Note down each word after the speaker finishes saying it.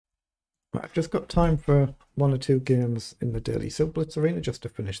Right, I've just got time for 1 or 2 games in the daily superblitz arena just to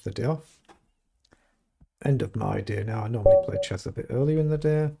finish the day off. End of my day now. I normally play chess a bit earlier in the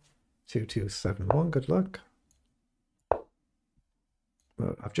day. 2271, good luck.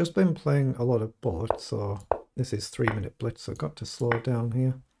 But I've just been playing a lot of bullets, so this is 3-minute blitz, so I've got to slow down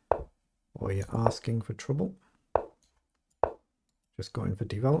here. Or you're asking for trouble. Just going for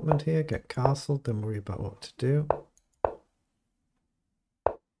development here, get castled, then worry about what to do.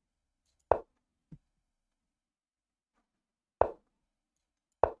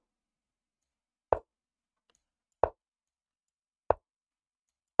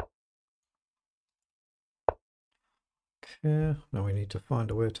 Okay, now we need to find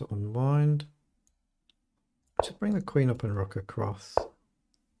a way to unwind. Just bring the queen up and rook across.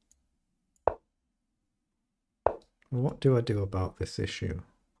 What do I do about this issue?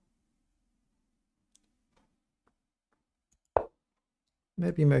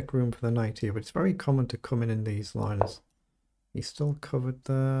 Maybe make room for the knight here, but it's very common to come in these lines. He's still covered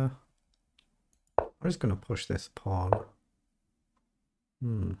there. I'm just going to push this pawn.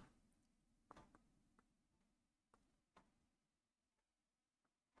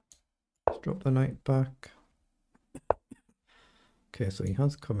 Let's drop the knight back. Okay, so he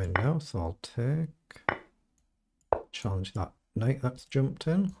has come in now, so I'll take. Challenge that knight that's jumped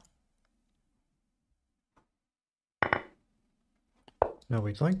in. Now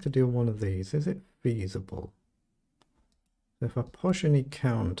we'd like to do one of these. Is it feasible? If I push and he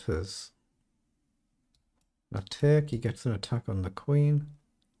counters, I take, he gets an attack on the queen.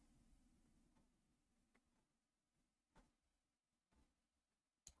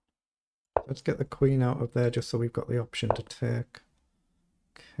 Let's get the queen out of there just so we've got the option to take.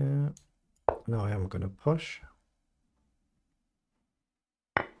 Okay. Now I am going to push.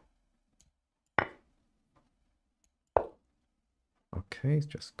 Okay, he's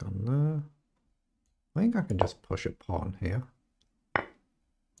just gone there. I think I can just push a pawn here.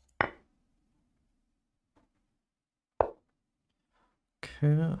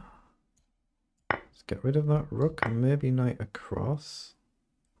 Okay. Let's get rid of that rook and maybe knight across.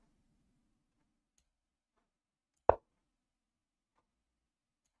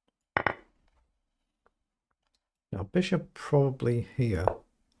 Now bishop probably here.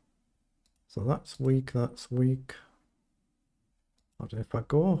 So that's weak, that's weak. But if I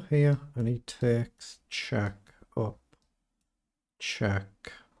go here and he takes check up,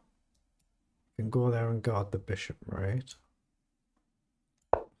 check. You can go there and guard the bishop, right?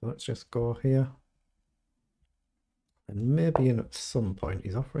 So let's just go here. And maybe in at some point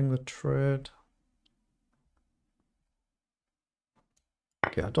he's offering the trade.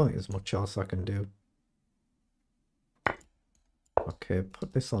 Okay, I don't think there's much else I can do. Okay,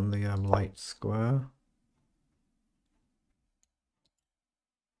 put this on the light square.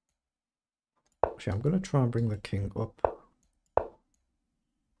 Actually, I'm going to try and bring the king up.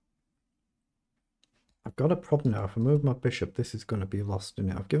 I've got a problem now. If I move my bishop, this is going to be lost in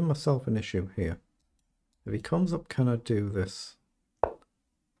it. I've given myself an issue here. If he comes up, can I do this?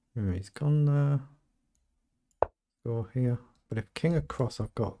 He's gone there. Go here. But if king across,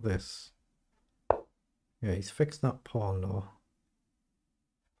 I've got this. Yeah, he's fixed that pawn though.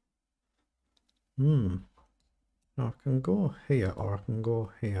 Now I can go here or I can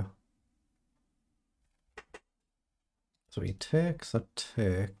go here. So he takes a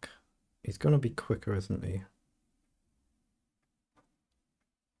take. He's going to be quicker, isn't he?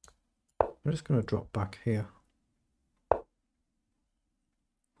 I'm just going to drop back here.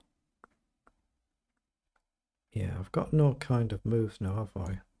 Yeah, I've got no kind of moves now, have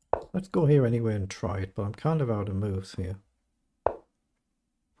I? Let's go here anyway and try it, but I'm kind of out of moves here.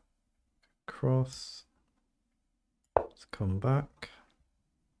 Cross. Let's come back.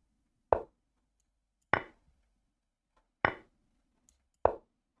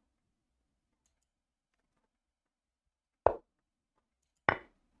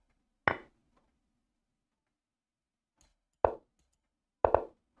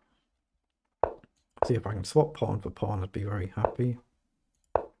 See if I can swap pawn for pawn, I'd be very happy.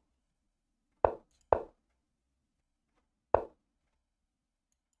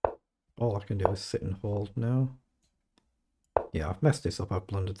 All I can do is sit and hold now. Yeah, I've messed this up. I've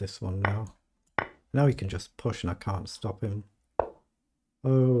blundered this one now. Now he can just push and I can't stop him.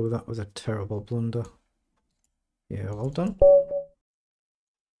 Oh, that was a terrible blunder. Yeah, well done.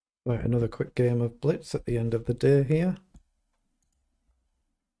 Right, another quick game of blitz at the end of the day here.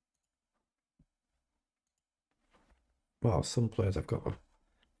 Well, some players have got a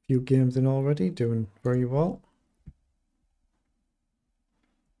few games in already, doing very well.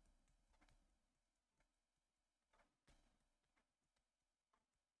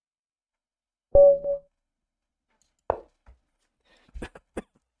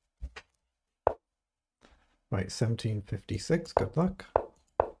 Right, 1756, good luck.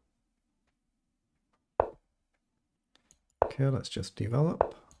 Okay, let's just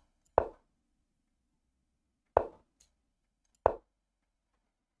develop.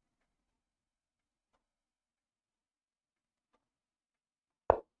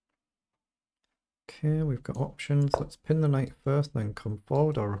 Okay, we've got options. Let's pin the knight first, then come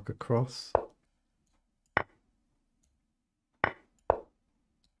forward or rook across.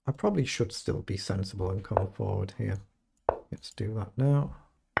 I probably should still be sensible and come forward here. Let's do that now.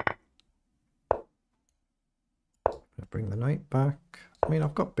 Bring the knight back. I mean,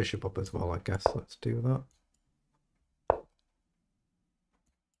 I've got bishop up as well, I guess. Let's do that.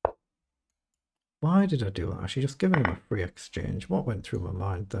 Why did I do that? I should just given him a free exchange. What went through my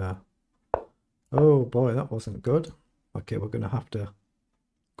mind there? Oh boy, that wasn't good. Okay, we're going to have to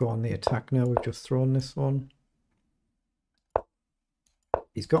go on the attack now. We've just thrown this one.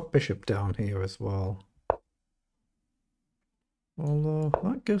 He's got bishop down here as well. Although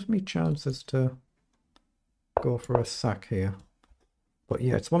that gives me chances to go for a sack here. But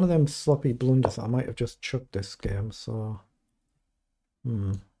yeah, it's one of them sloppy blunders. I might have just chucked this game, so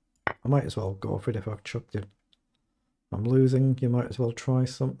I might as well go for it if I've chucked it. If I'm losing, you might as well try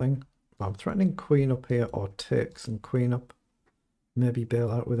something. But I'm threatening queen up here, or takes and queen up. Maybe bail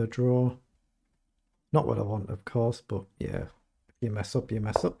out with a draw. Not what I want, of course, but yeah, if you mess up, you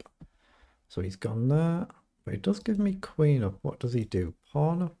mess up. So he's gone there. But he does give me queen up. What does he do?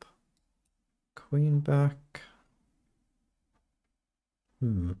 Pawn up, queen back.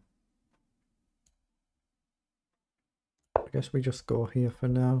 I guess we just go here for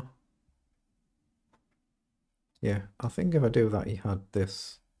now. Yeah, I think if I do that, he had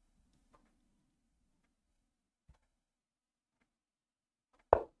this.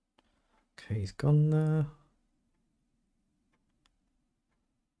 Okay, he's gone there.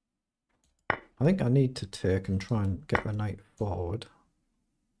 I think I need to take and try and get the knight forward.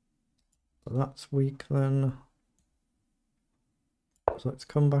 But that's weak then. So let's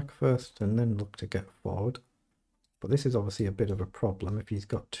come back first and then look to get forward. But this is obviously a bit of a problem if he's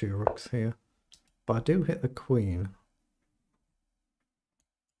got two rooks here. But I do hit the queen.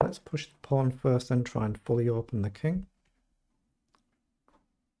 Let's push the pawn first, then try and fully open the king.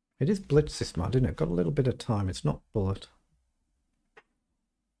 It is blitz this mad, isn't it? Got a little bit of time. It's not bullet.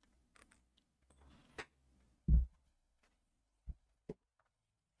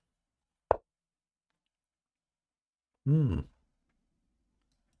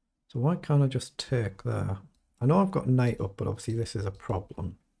 So why can't I just take there? I know I've got knight up, but obviously this is a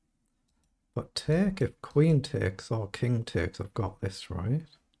problem. But take, if queen takes or king takes, I've got this, right?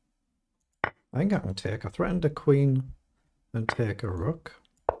 I think I can take. I threatened a queen and take a rook.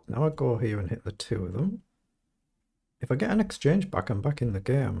 Now I go here and hit the two of them. If I get an exchange back, I'm back in the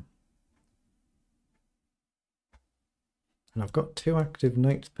game. And I've got two active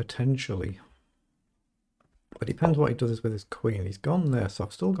knights potentially. But it depends what he does with his queen. He's gone there, so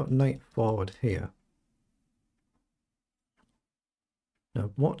I've still got knight forward here.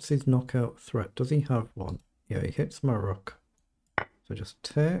 Now, what's his knockout threat? Does he have one? Yeah, he hits my rook. So just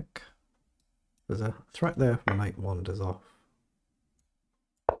take. There's a threat there if my knight wanders off.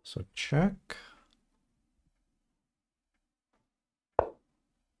 So check.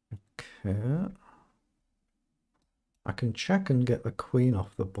 Okay. I can check and get the queen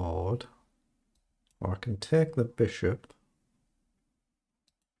off the board. Or I can take the bishop.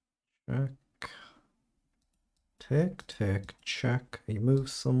 Check. Take, take, check. He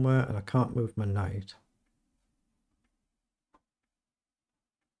moves somewhere and I can't move my knight.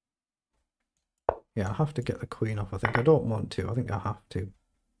 Yeah, I have to get the queen off, I think. I don't want to. I think I have to.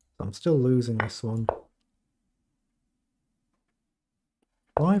 I'm still losing this one.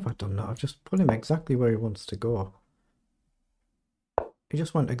 Why have I done that? I've just put him exactly where he wants to go. He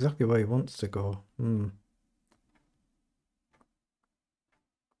just went exactly where he wants to go.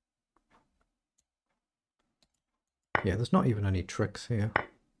 Yeah, there's not even any tricks here.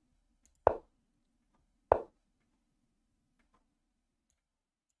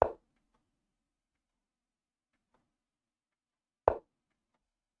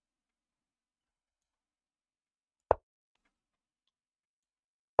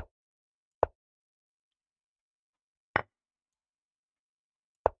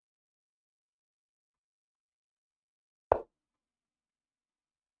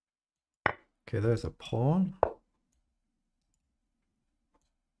 Okay, there's a pawn.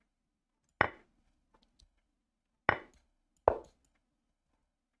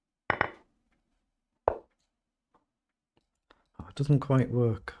 Oh, it doesn't quite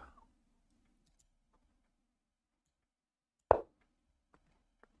work.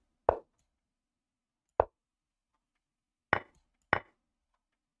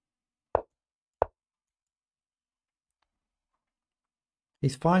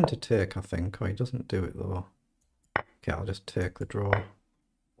 He's fine to take, I think. Oh, he doesn't do it though. Okay, I'll just take the draw.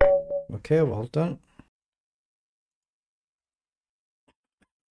 Okay, well done.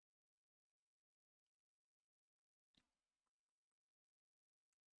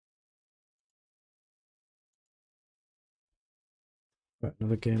 Right,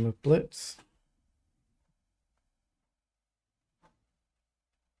 another game of blitz.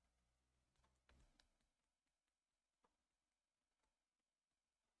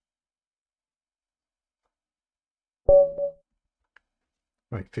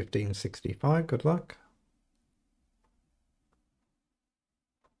 Right, 1565, good luck.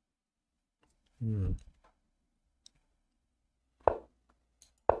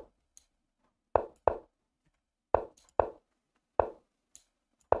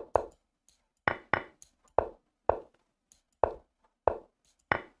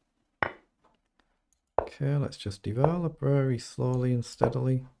 Okay, let's just develop very slowly and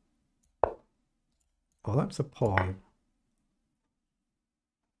steadily. Oh, that's a pawn.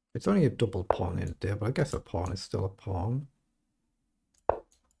 It's only a double pawn in there, but I guess a pawn is still a pawn.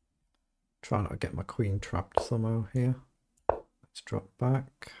 Trying not to get my queen trapped somehow here. Let's drop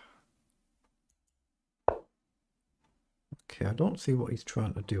back. Okay, I don't see what he's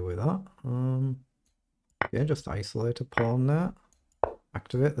trying to do with that. Yeah, just isolate a pawn there.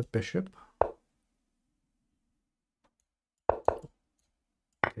 Activate the bishop.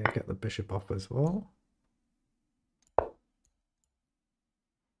 Okay, get the bishop off as well.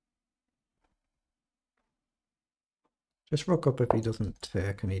 Just rook up if he doesn't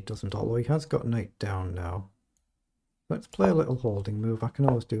take, and he doesn't, although he has got knight down now. Let's play a little holding move. I can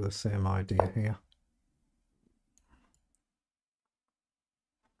always do the same idea here.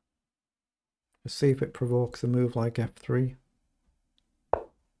 Just see if it provokes a move like f3.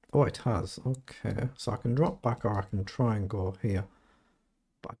 Oh, it has. Okay, so I can drop back or I can try and go here.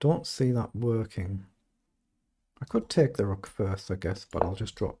 But I don't see that working. I could take the rook first, I guess, but I'll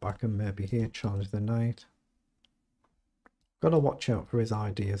just drop back and maybe here challenge the knight. Gotta watch out for his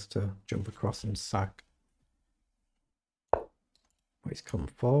ideas to jump across and sack. He's come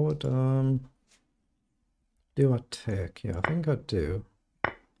forward. Do I take? Yeah, I think I do.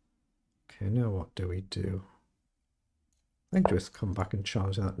 Okay, now what do we do? I think just come back and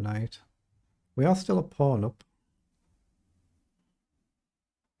challenge that knight. We are still a pawn up.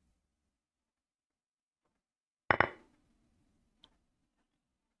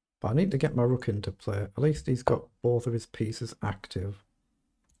 But I need to get my rook into play. At least he's got both of his pieces active.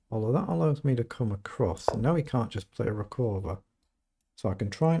 Although that allows me to come across. And now he can't just play rook over. So I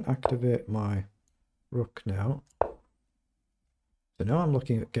can try and activate my rook now. So now I'm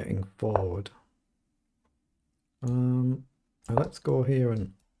looking at getting forward. Now let's go here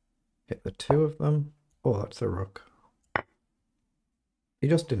and hit the two of them. Oh, that's a rook. He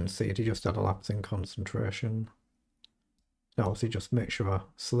just didn't see it. He just had a lapse in concentration. Now, obviously, just make sure I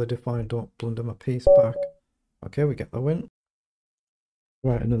solidify and don't blunder my piece back. Okay, we get the win.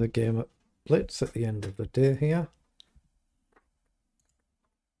 Right, another game at blitz at the end of the day here.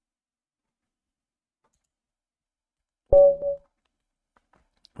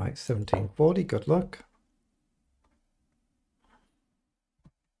 Right, 1740, good luck.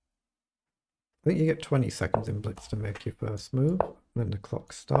 I think you get 20 seconds in blitz to make your first move, then the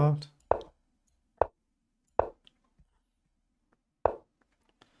clock start.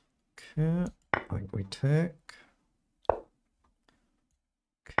 Okay, I think we take.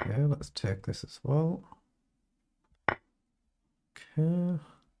 Okay, let's take this as well. Okay.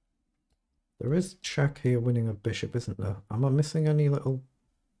 There is check here winning a bishop, isn't there? Am I missing any little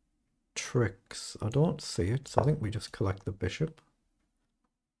tricks? I don't see it, so I think we just collect the bishop.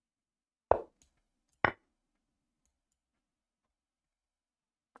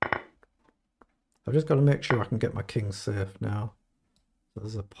 I've just got to make sure I can get my king safe now. So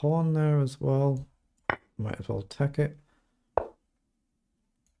there's a pawn there as well. Might as well take it.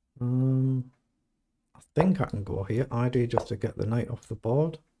 I think I can go here. Ideally just to get the knight off the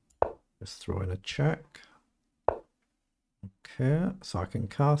board. Just throw in a check. Okay, so I can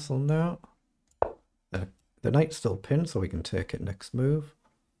castle now. The knight's still pinned, so we can take it next move.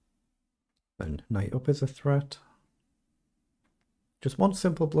 Then knight up is a threat. Just one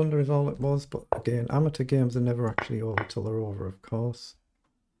simple blunder is all it was, but again, amateur games are never actually over till they're over, of course.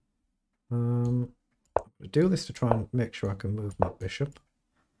 I'm going to do this to try and make sure I can move my bishop.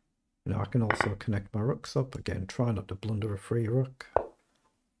 Now I can also connect my rooks up. Again, try not to blunder a free rook.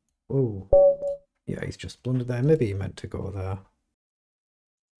 Oh, yeah, he's just blundered there. Maybe he meant to go there.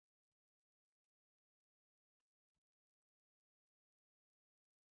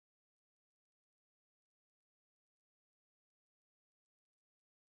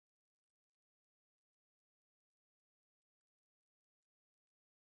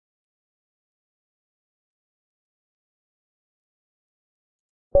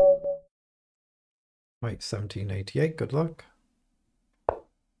 Right, 1788, good luck.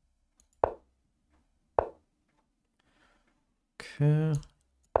 Okay,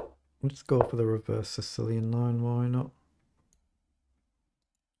 let's go for the reverse Sicilian line, why not?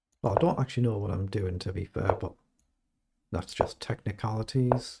 Well, I don't actually know what I'm doing, to be fair, but that's just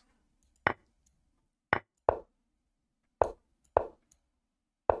technicalities.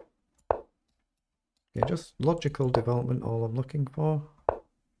 Okay, just logical development, all I'm looking for.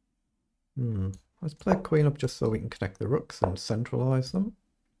 Let's play queen up just so we can connect the rooks and centralize them.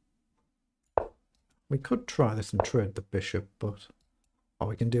 We could try this and trade the bishop, but... or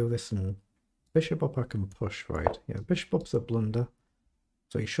we can do this and bishop up I can push, right? Yeah, bishop up's a blunder,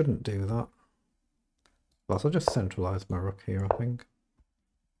 so you shouldn't do that. Plus, I'll just centralize my rook here, I think.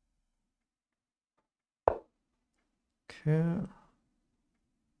 Okay.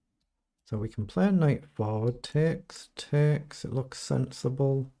 So we can play knight forward, takes, it looks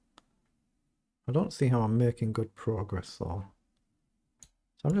sensible. I don't see how I'm making good progress though.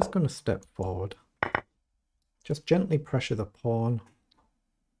 So I'm just going to step forward. Just gently pressure the pawn.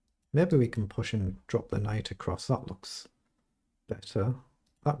 Maybe we can push and drop the knight across. That looks better.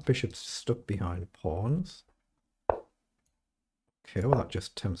 That bishop's stuck behind pawns. Okay, well that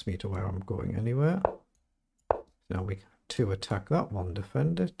just tempts me to where I'm going anywhere. Now we to attack that one,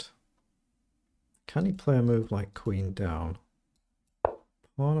 defend it. Can he play a move like queen down?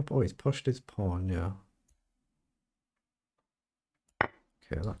 Pawn up. Oh, he's pushed his pawn, yeah.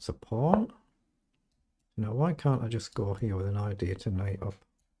 Okay, that's a pawn. Now why can't I just go here with an idea to knight up?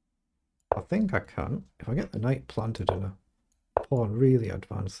 I think I can. If I get the knight planted and a pawn really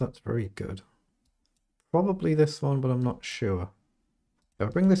advanced, that's very good. Probably this one, but I'm not sure. If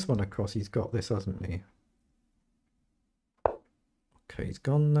I bring this one across, he's got this, hasn't he? Okay, he's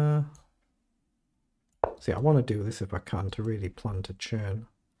gone there. See, I want to do this if I can to really plant a churn.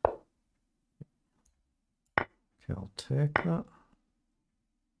 Okay, I'll take that.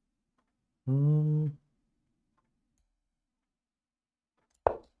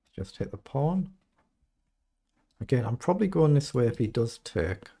 Just hit the pawn. Again, I'm probably going this way if he does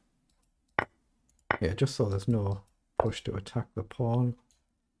take. Yeah, just so there's no push to attack the pawn.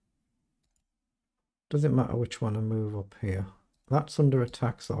 Doesn't matter which one I move up here. That's under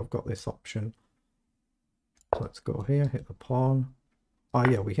attack, so I've got this option. So let's go here, hit the pawn. Oh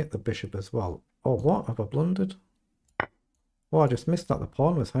yeah, we hit the bishop as well. Oh, what? Have I blundered? Oh, I just missed that the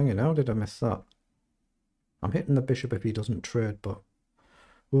pawn was hanging. How did I miss that? I'm hitting the bishop if he doesn't trade, but...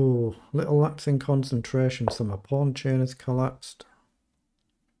 ooh, little lapse in concentration, so my pawn chain has collapsed.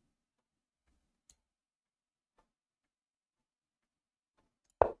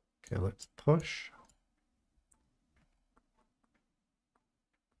 Okay, let's push.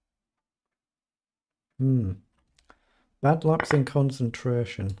 Bad lapse in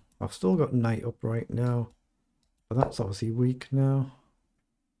concentration. I've still got knight up right now, but that's obviously weak now.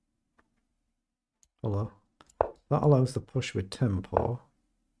 Hello. That allows the push with tempo.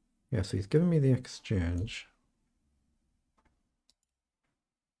 Yeah, so he's giving me the exchange.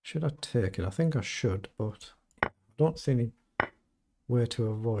 Should I take it? I think I should, but I don't see any way to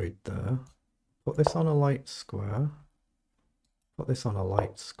avoid there. Put this on a light square. Put this on a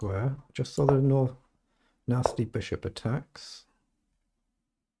light square, just so there are no nasty bishop attacks.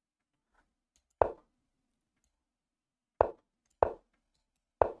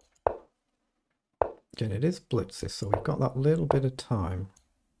 Again, it is blitzes, so we've got that little bit of time.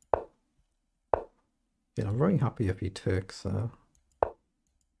 Yeah, I'm very happy if he takes there.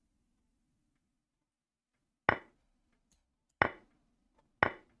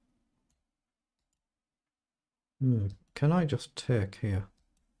 Can I just take here?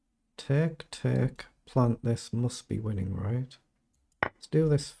 Take, plant this, must be winning, right? Let's do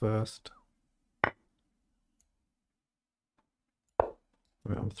this first.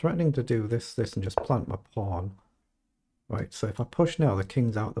 Right, I'm threatening to do this, and just plant my pawn. Right, so if I push now, the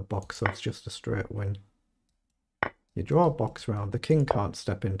king's out the box, so it's just a straight win. You draw a box round, the king can't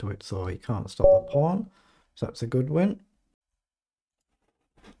step into it, so he can't stop the pawn. So that's a good win.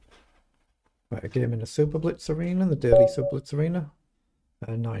 Right, a game in the Super Blitz arena, the daily Super Blitz arena.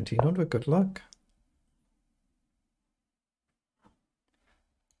 1900, good luck.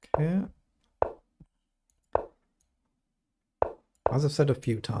 Okay. As I've said a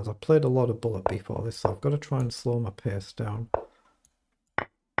few times, I've played a lot of bullet before this, so I've got to try and slow my pace down.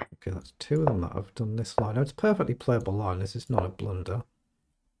 Okay, that's two of them that have done this line. Now, it's a perfectly playable line, this is not a blunder.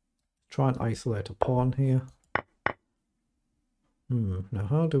 Try and isolate a pawn here. Now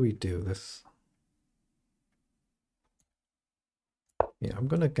how do we do this? Yeah, I'm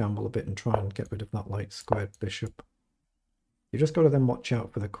going to gamble a bit and try and get rid of that light squared bishop. You just got to then watch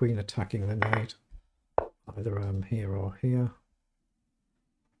out for the queen attacking the knight, either here or here.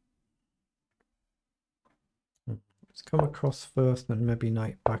 Let's come across first, then maybe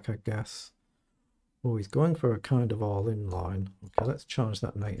knight back, I guess. Oh, he's going for a kind of all-in line. Okay, let's challenge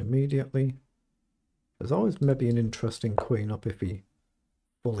that knight immediately. There's always maybe an interesting queen up if he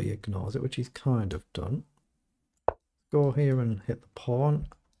fully ignores it, which he's kind of done. Go here and hit the pawn,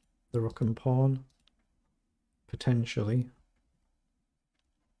 the rook and pawn, potentially.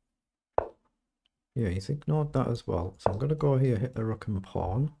 Yeah, he's ignored that as well. So I'm going to go here, hit the rook and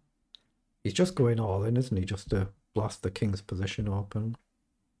pawn. He's just going all in, isn't he? Just to blast the king's position open.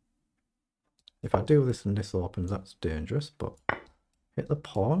 If I do this and this opens, that's dangerous, but hit the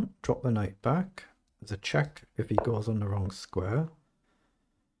pawn, drop the knight back. There's a check if he goes on the wrong square.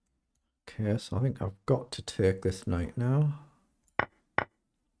 Okay, so I think I've got to take this knight now.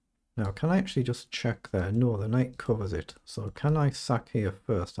 Now, can I actually just check there? No, the knight covers it. So can I sack here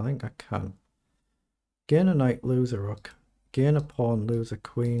first? I think I can. Gain a knight, lose a rook. Gain a pawn, lose a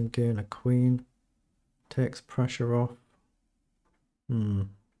queen. Gain a queen. Takes pressure off.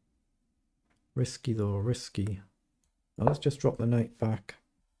 Risky though, risky. Now let's just drop the knight back.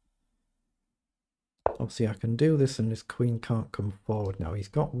 Obviously I can do this and this queen can't come forward now. He's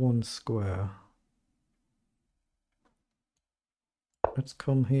got one square. Let's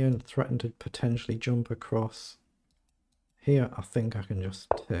come here and threaten to potentially jump across. Here I think I can just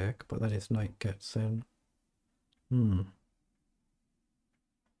take, but then his knight gets in.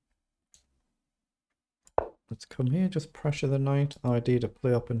 Let's come here, just pressure the knight. Idea to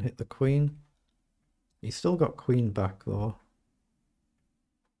play up and hit the queen. He's still got queen back though.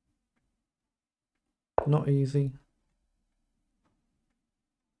 Not easy.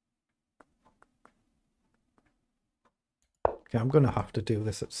 Okay, I'm going to have to do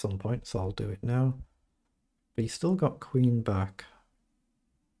this at some point, so I'll do it now. But he's still got queen back.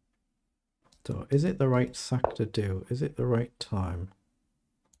 So is it the right sack to do? Is it the right time?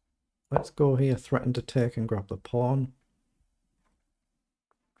 Let's go here, threaten to take and grab the pawn.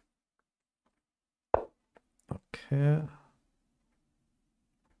 Okay.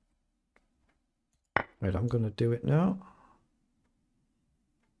 Right, I'm going to do it now.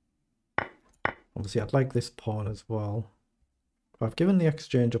 Obviously, I'd like this pawn as well. I've given the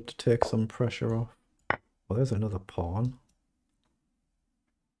exchange up to take some pressure off. Well, there's another pawn.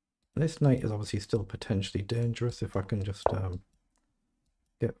 This knight is obviously still potentially dangerous if I can just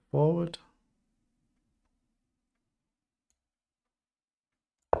get forward.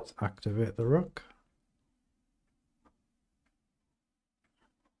 Let's activate the rook.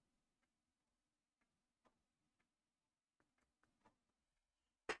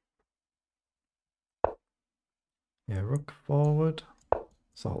 Yeah, rook forward.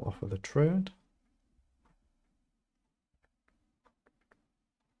 So I'll offer the trade.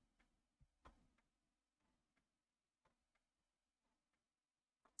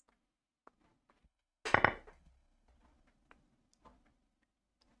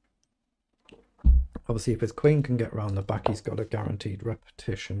 Obviously, if his queen can get round the back, he's got a guaranteed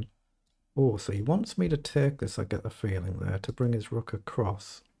repetition. Oh, so he wants me to take this, I get the feeling there, to bring his rook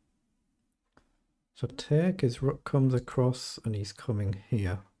across. So take, his rook comes across and he's coming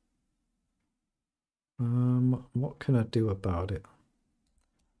here. What can I do about it?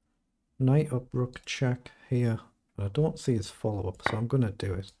 Knight up, rook check here. And I don't see his follow-up, so I'm going to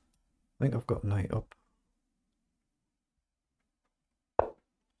do it. I think I've got knight up.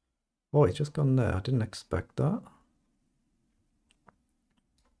 Oh, he's just gone there. I didn't expect that.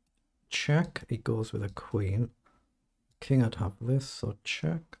 Check, he goes with a queen. King, I'd have this, so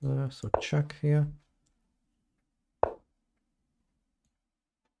check there, so check here.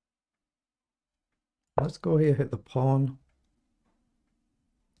 Let's go here, hit the pawn.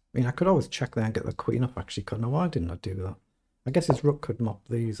 I mean, I could always check there and get the queen off, actually. Now, why didn't I do that? I guess his rook could mop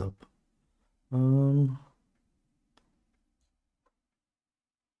these up.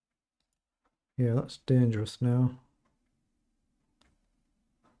 Yeah, that's dangerous now.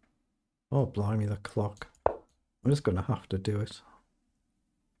 Oh, blimey, the clock. I'm just going to have to do it.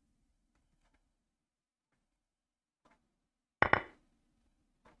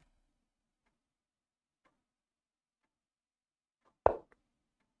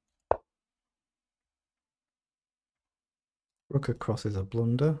 Rook across is a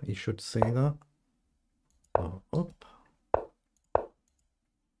blunder. You should see that. Oh, up.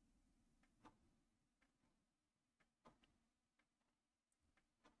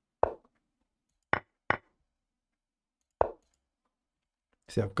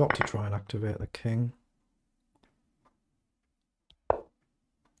 See, I've got to try and activate the king.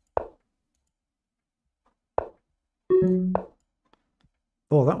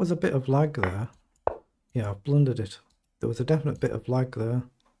 Oh, that was a bit of lag there. Yeah, I've blundered it. There was a definite bit of lag there.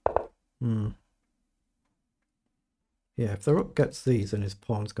 Yeah, if the rook gets these, then his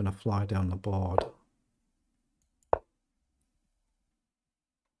pawn's going to fly down the board.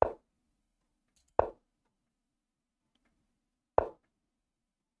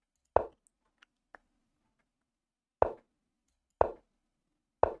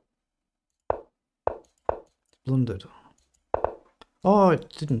 Blundered. Oh, it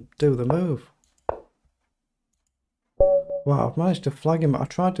didn't do the move. Wow, I've managed to flag him. I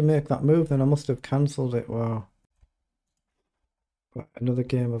tried to make that move, then I must have cancelled it. Wow. Right, another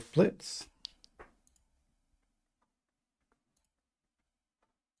game of blitz.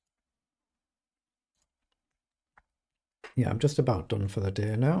 Yeah, I'm just about done for the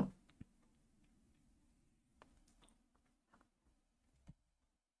day now.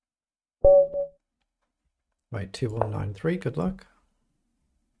 Right, 2193, good luck.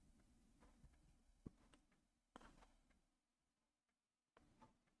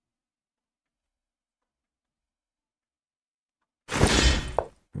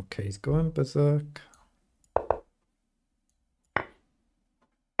 Okay, he's going berserk.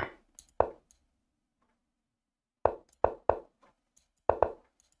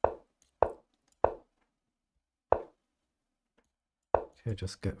 Okay,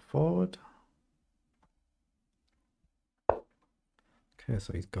 just get forward. Okay,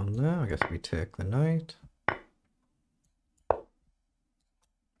 so he's gone there. I guess we take the knight.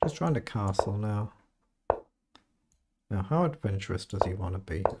 Just trying to castle now. Now, how adventurous does he want to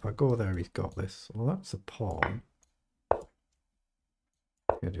be? If I go there, he's got this. Well, that's a pawn.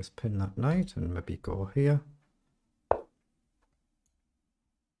 Okay, just pin that knight and maybe go here.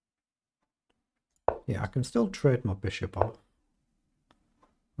 Yeah, I can still trade my bishop off.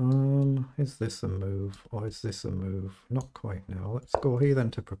 Is this a move or is this a move? Not quite now. Let's go here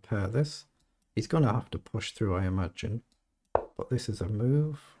then to prepare this. He's going to have to push through, I imagine. But this is a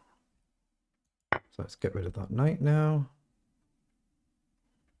move. So let's get rid of that knight now.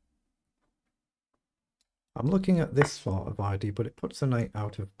 I'm looking at this sort of idea, but it puts the knight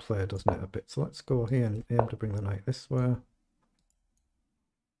out of play, doesn't it, a bit? So let's go here and aim to bring the knight this way.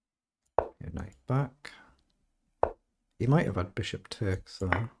 Your knight back. He might have had bishop takes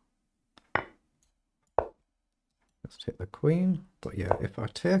there. Let's take the queen. But yeah, if I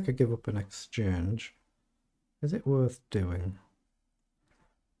take or give up an exchange, is it worth doing?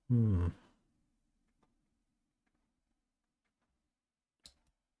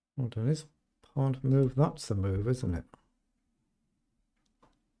 Hold on, is pawn move? That's the move, isn't it?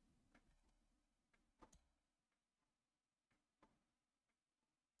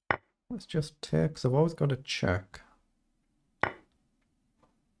 Let's just take, so I've always got to check.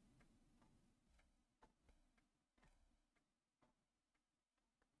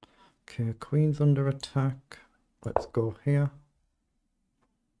 Okay, queen's under attack. Let's go here.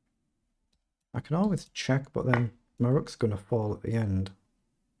 I can always check, but then my rook's going to fall at the end.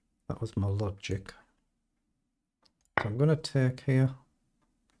 That was my logic. So I'm going to take here.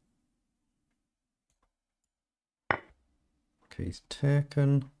 Okay, he's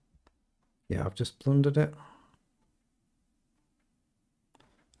taken. Yeah, I've just blundered it.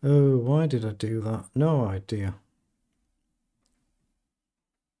 Oh, why did I do that? No idea.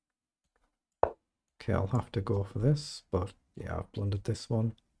 Okay, I'll have to go for this, but yeah, I've blundered this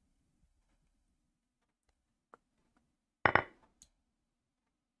one.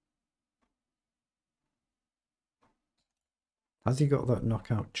 Has he got that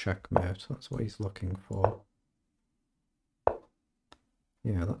knockout checkmate? That's what he's looking for.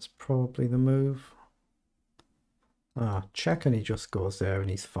 Yeah, that's probably the move. Ah, check and he just goes there and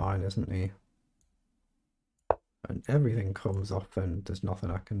he's fine, isn't he? And everything comes off and there's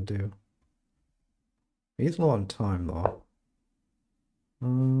nothing I can do. He's low on time though.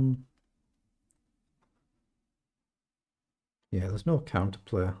 Yeah, there's no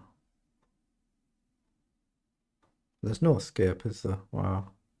counterplay. There's no escape, is there? Wow.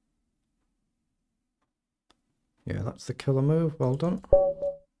 Yeah, that's the killer move. Well done.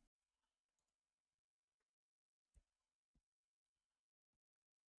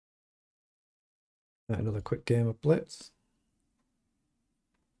 Another quick game of blitz.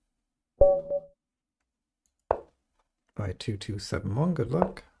 Right, 2271. Good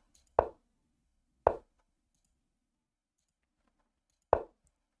luck.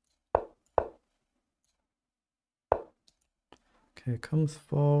 Okay, comes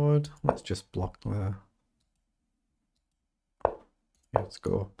forward. Let's just block there. Yeah, let's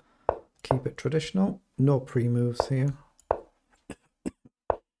go. Keep it traditional. No pre-moves here.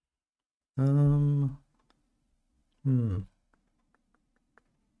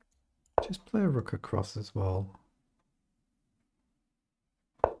 just play a rook across as well.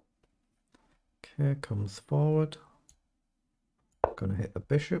 Okay, comes forward. Gonna hit the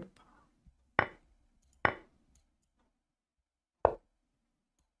bishop.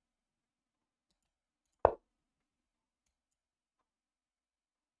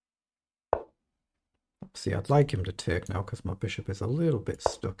 See, I'd like him to take now because my bishop is a little bit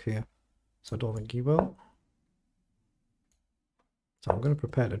stuck here. So I don't think he will. So I'm going to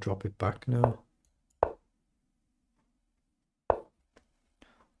prepare to drop it back now.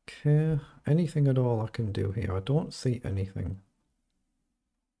 Okay, anything at all I can do here? I don't see anything.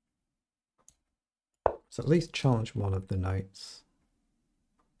 So at least challenge one of the knights.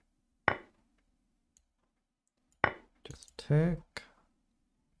 Just take.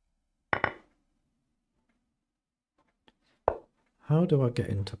 How do I get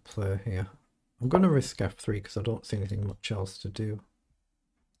into play here? I'm going to risk f3 because I don't see anything much else to do.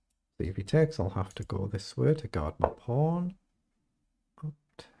 So if he takes, I'll have to go this way to guard my pawn. Up,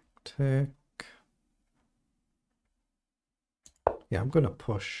 take. Yeah, I'm going to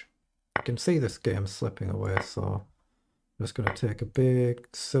push. I can see this game slipping away, so I'm just going to take a big,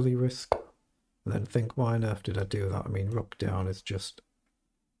 silly risk. And then think, why on earth did I do that? I mean, rook down is just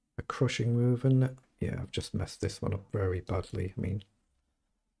a crushing move, isn't it? Yeah, I've just messed this one up very badly. I mean,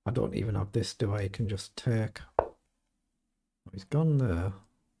 I don't even have this, do I? You can just take. Oh, he's gone there.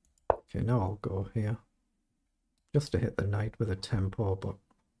 Okay, now I'll go here. Just to hit the knight with a tempo, but...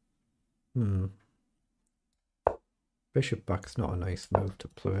 Bishop back's not a nice move to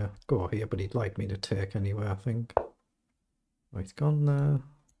play. Go here, but he'd like me to take anyway, I think. Oh, he's gone there.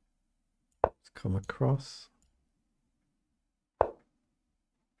 Let's come across.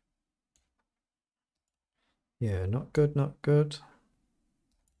 Yeah, not good, not good.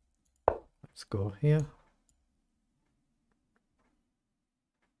 Let's go here.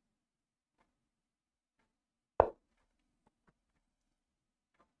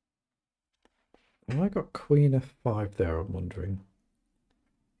 Have I got queen f5 there, I'm wondering.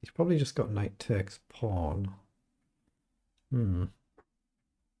 He's probably just got knight takes pawn. I'm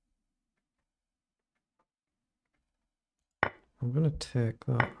going to take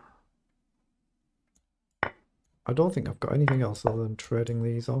that. I don't think I've got anything else other than trading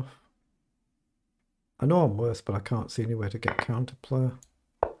these off. I know I'm worse, but I can't see any way to get counterplay.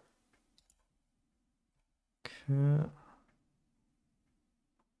 Okay.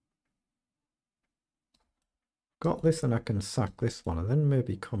 Got this and I can sack this one and then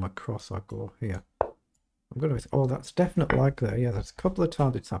maybe come across. I go here. I'm going to... Oh, that's definite lag there. Yeah, there's a couple of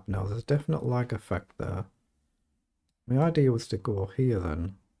times it's happened now. There's a definite lag effect there. My idea was to go here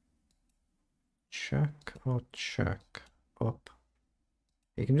then. Check or check up.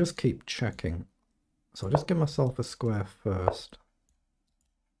 You can just keep checking. So I'll just give myself a square first.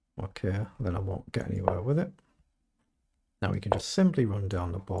 Okay, then I won't get anywhere with it. Now we can just simply run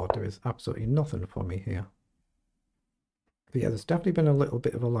down the board. There is absolutely nothing for me here. But yeah, there's definitely been a little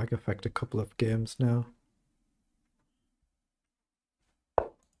bit of a lag effect a couple of games now.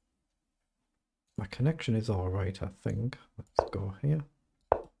 My connection is alright, I think. Let's go here.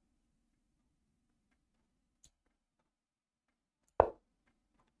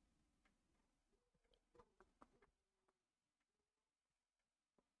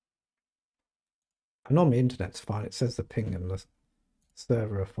 I know my internet's fine. It says the ping and the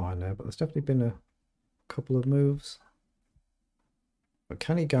server are fine there, but there's definitely been a couple of moves. But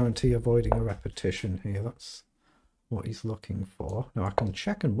can he guarantee avoiding a repetition here? That's what he's looking for. Now I can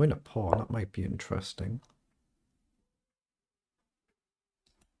check and win a pawn. That might be interesting.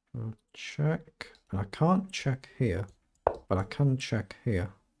 I'll check. And I can't check here, but I can check here.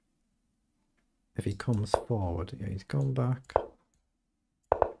 If he comes forward. Yeah, he's gone back.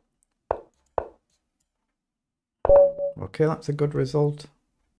 Okay, that's a good result.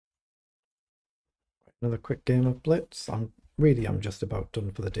 Another quick game of blitz. I'm just about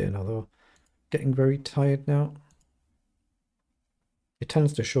done for the day now though. Getting very tired now. It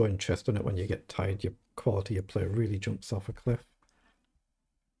tends to show in chess, doesn't it? When you get tired, your quality of play really jumps off a cliff.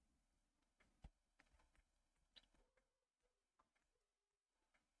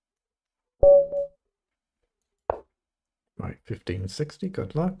 Right, 1560,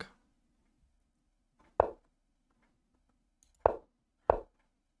 good luck.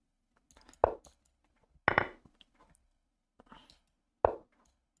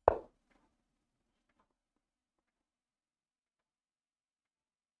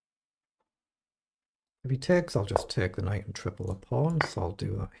 If he takes, I'll just take the knight and triple the pawn, so I'll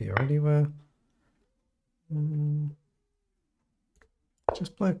do that here anyway.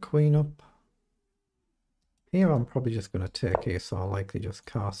 Just play a queen up. Here I'm probably just going to take here, so I'll likely just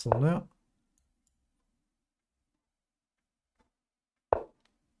castle now.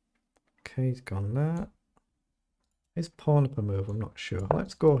 Okay, he's gone there. Is pawn up a move? I'm not sure.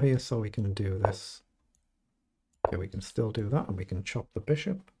 Let's go here so we can do this. Okay, we can still do that, and we can chop the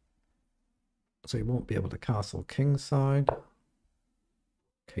bishop. So he won't be able to castle kingside.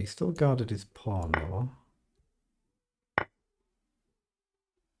 Okay, he still guarded his pawn though.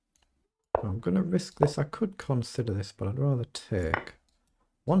 I'm going to risk this. I could consider this, but I'd rather take.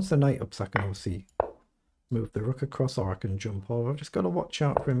 Once the knight ups, I can obviously move the rook across, or I can jump over. I've just got to watch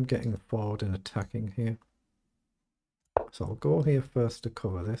out for him getting forward and attacking here. So I'll go here first to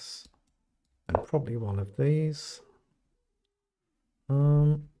cover this, and probably one of these. I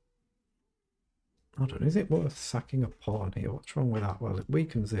don't know, is it worth sacking a pawn here? What's wrong with that? Well, it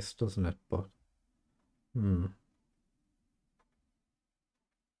weakens this, doesn't it? But I'm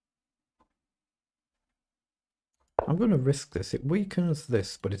going to risk this. It weakens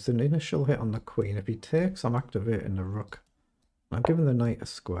this, but it's an initial hit on the queen. If he takes, I'm activating the rook. I'm giving the knight a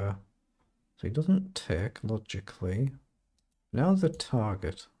square. So he doesn't take, logically. Now the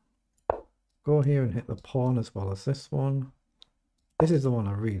target. Go here and hit the pawn as well as this one. This is the one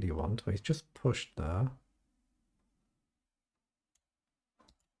I really want. He's just pushed there.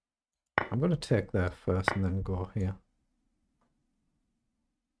 I'm going to take there first and then go here.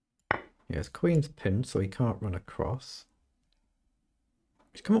 Yes, queen's pinned, so he can't run across.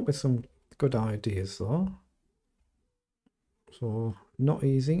 He's come up with some good ideas though. So, not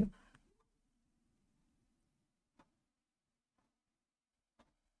easy.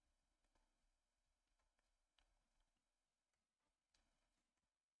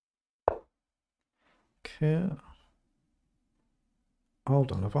 Okay.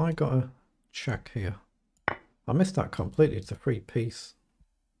 Hold on, have I got a check here? I missed that completely. It's a free piece.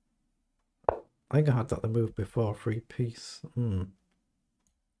 I think I had that the move before, free piece. So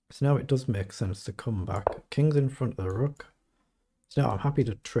now it does make sense to come back. King's in front of the rook. So now I'm happy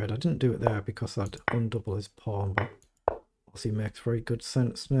to trade. I didn't do it there because I'd undouble his pawn, but obviously makes very good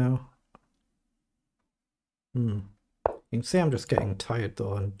sense now. You can see I'm just getting tired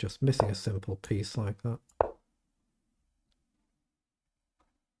though and just missing a simple piece like that.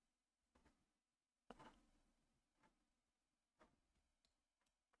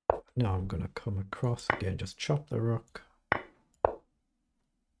 Now I'm going to come across again, just chop the rook.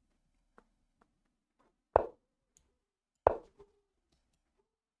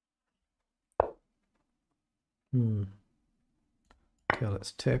 Okay,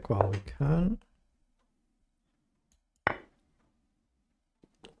 let's take while we can.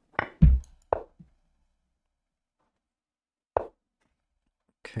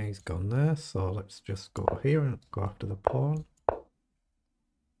 Okay, he's gone there, so let's just go here and go after the pawn.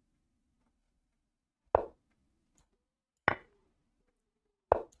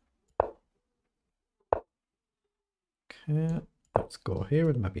 Okay, let's go here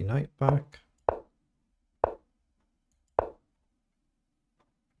and maybe knight back.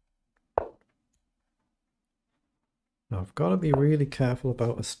 Now I've got to be really careful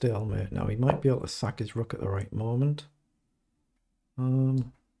about a stalemate. Now he might be able to sack his rook at the right moment.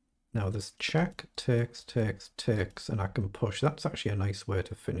 Now there's check, takes, and I can push. That's actually a nice way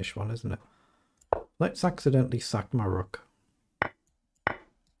to finish one, isn't it? Let's accidentally sack my rook.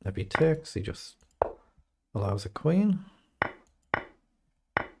 If he takes, he just allows a queen.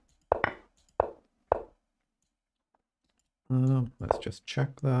 Let's just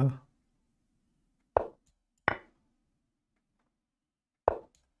check there.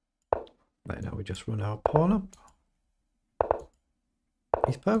 Right now we just run our pawn up.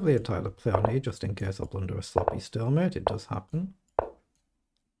 He's perfectly entitled to play on here just in case I blunder a sloppy stalemate. It does happen.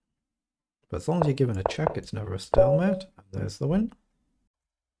 But as long as you're given a check, it's never a stalemate. And there's the win.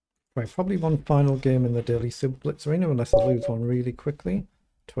 Right, probably one final game in the daily superblitz arena unless I lose one really quickly.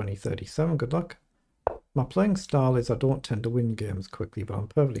 2037, good luck. My playing style is I don't tend to win games quickly, but I'm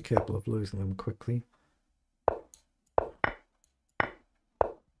perfectly capable of losing them quickly.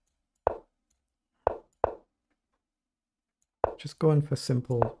 Just going for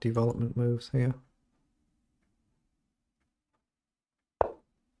simple development moves here.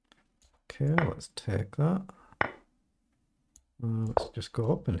 Okay, let's take that. Let's just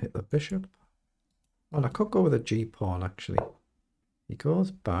go up and hit the bishop. And I could go with a g-pawn actually. He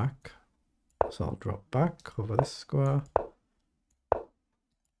goes back, so I'll drop back, cover this square.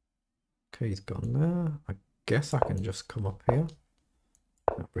 Okay, he's gone there. I guess I can just come up here.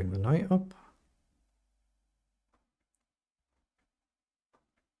 I'll bring the knight up.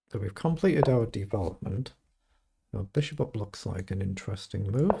 So we've completed our development. Now bishop up looks like an interesting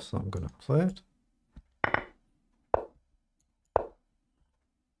move, so I'm going to play it.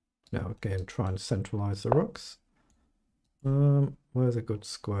 Now again, try and centralize the rooks. Where's a good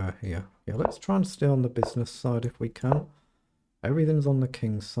square here? Yeah, let's try and stay on the business side if we can. Everything's on the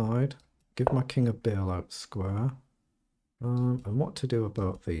king side. Give my king a bailout square. And what to do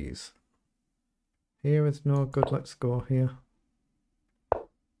about these? Here is no good. Let's go here.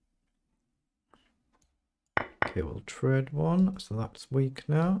 Okay, we'll trade one. So that's weak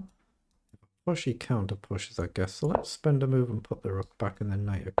now. Push, he counter pushes, I guess. So let's spend a move and put the rook back and then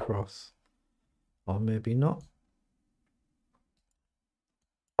knight across. Or maybe not.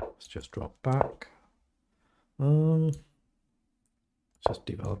 Let's just drop back. Let's just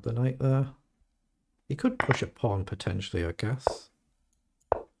develop the knight there. He could push a pawn potentially, I guess.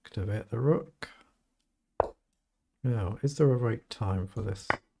 Activate the rook. Now, is there a right time for this?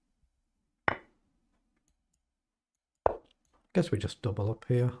 I guess we just double up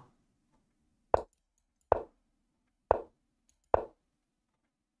here.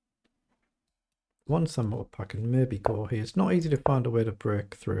 Once I'm up, I can maybe go here. It's not easy to find a way to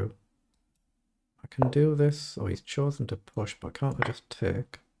break through. I can do this. Oh, he's chosen to push, but can't I just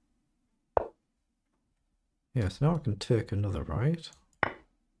take? Yes, now I can take another right.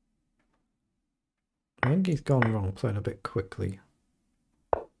 I think he's gone wrong playing a bit quickly.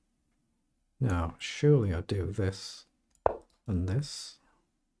 Now, surely I do this and this.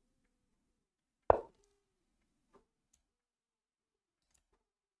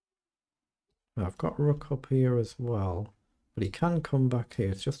 Now, I've got rook up here as well, but he can come back here.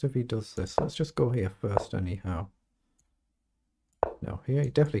 It's just if he does this. Let's just go here first anyhow. No, here he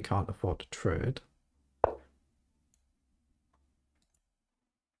definitely can't afford to trade.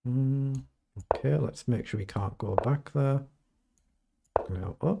 Okay, let's make sure we can't go back there.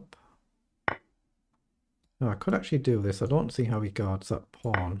 Now up. No, I could actually do this. I don't see how he guards that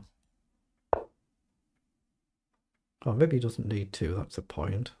pawn. Oh, maybe he doesn't need to. That's a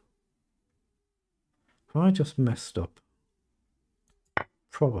point. Have I just messed up?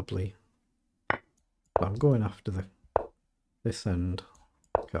 Probably. But I'm going after this end.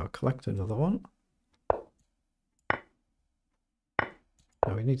 Okay, I'll collect another one.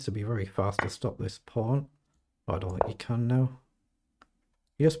 Now he needs to be very fast to stop this pawn. Oh, I don't think he can now.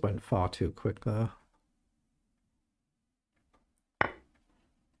 He just went far too quick there.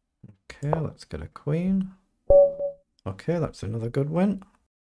 Okay, let's get a queen. Okay, that's another good win.